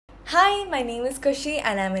Hi, my name is Khushi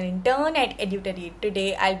and I'm an intern at EDUTRI.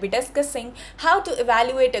 Today I'll be discussing how to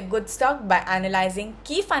evaluate a good stock by analyzing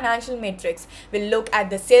key financial metrics. We'll look at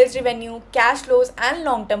the sales revenue, cash flows and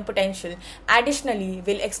long-term potential. Additionally,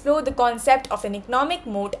 we'll explore the concept of an economic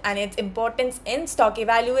moat and its importance in stock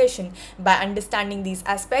evaluation. By understanding these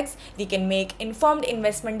aspects, we can make informed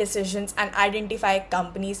investment decisions and identify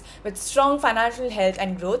companies with strong financial health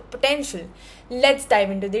and growth potential. Let's dive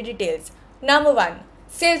into the details. Number 1.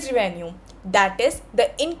 Sales revenue, that is,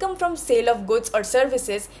 the income from sale of goods or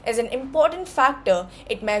services, is an important factor.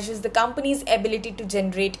 It measures the company's ability to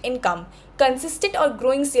generate income. Consistent or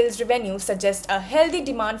growing sales revenue suggests a healthy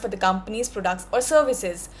demand for the company's products or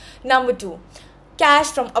services. Number 2. Cash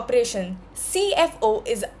from operation. CFO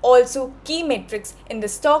is also key metrics in the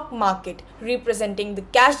stock market, representing the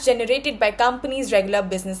cash generated by companies' regular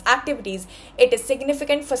business activities. It is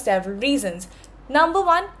significant for several reasons. Number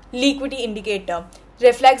 1. Liquidity indicator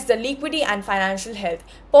reflects the liquidity and financial health.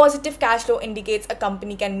 Positive cash flow indicates a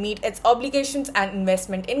company can meet its obligations and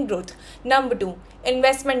investment in growth. Number 2.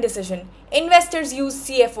 Investment decision. Investors use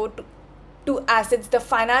CFO to assess the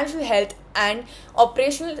financial health and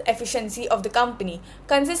operational efficiency of the company.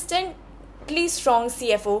 Consistently strong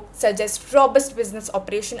CFO suggests robust business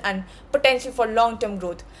operation and potential for long-term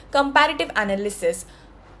growth. Comparative analysis.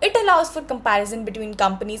 It allows for comparison between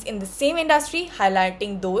companies in the same industry,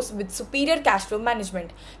 highlighting those with superior cash flow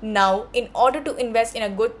management. Now, in order to invest in a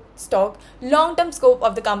good stock, long-term scope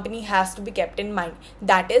of the company has to be kept in mind.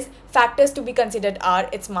 That is, factors to be considered are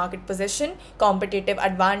its market position, competitive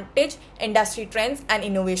advantage, industry trends, and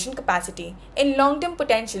innovation capacity. In long-term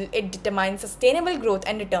potential, it determines sustainable growth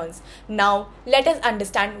and returns. Now, let us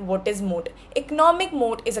understand what is moat. Economic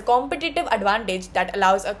moat is a competitive advantage that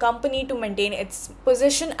allows a company to maintain its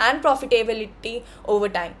position and profitability over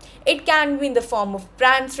time. It can be in the form of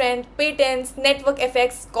brand strength, patents, network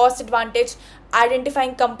effects, cost advantage.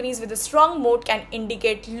 Identifying companies with a strong moat can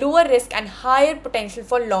indicate lower risk and higher potential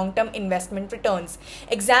for long-term investment returns.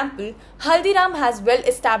 Example, Haldiram has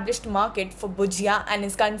well-established market for bhujia and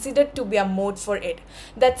is considered to be a moat for it.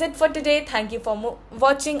 That's it for today. Thank you for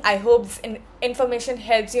watching. I hope this information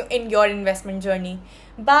helps you in your investment journey.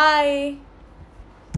 Bye.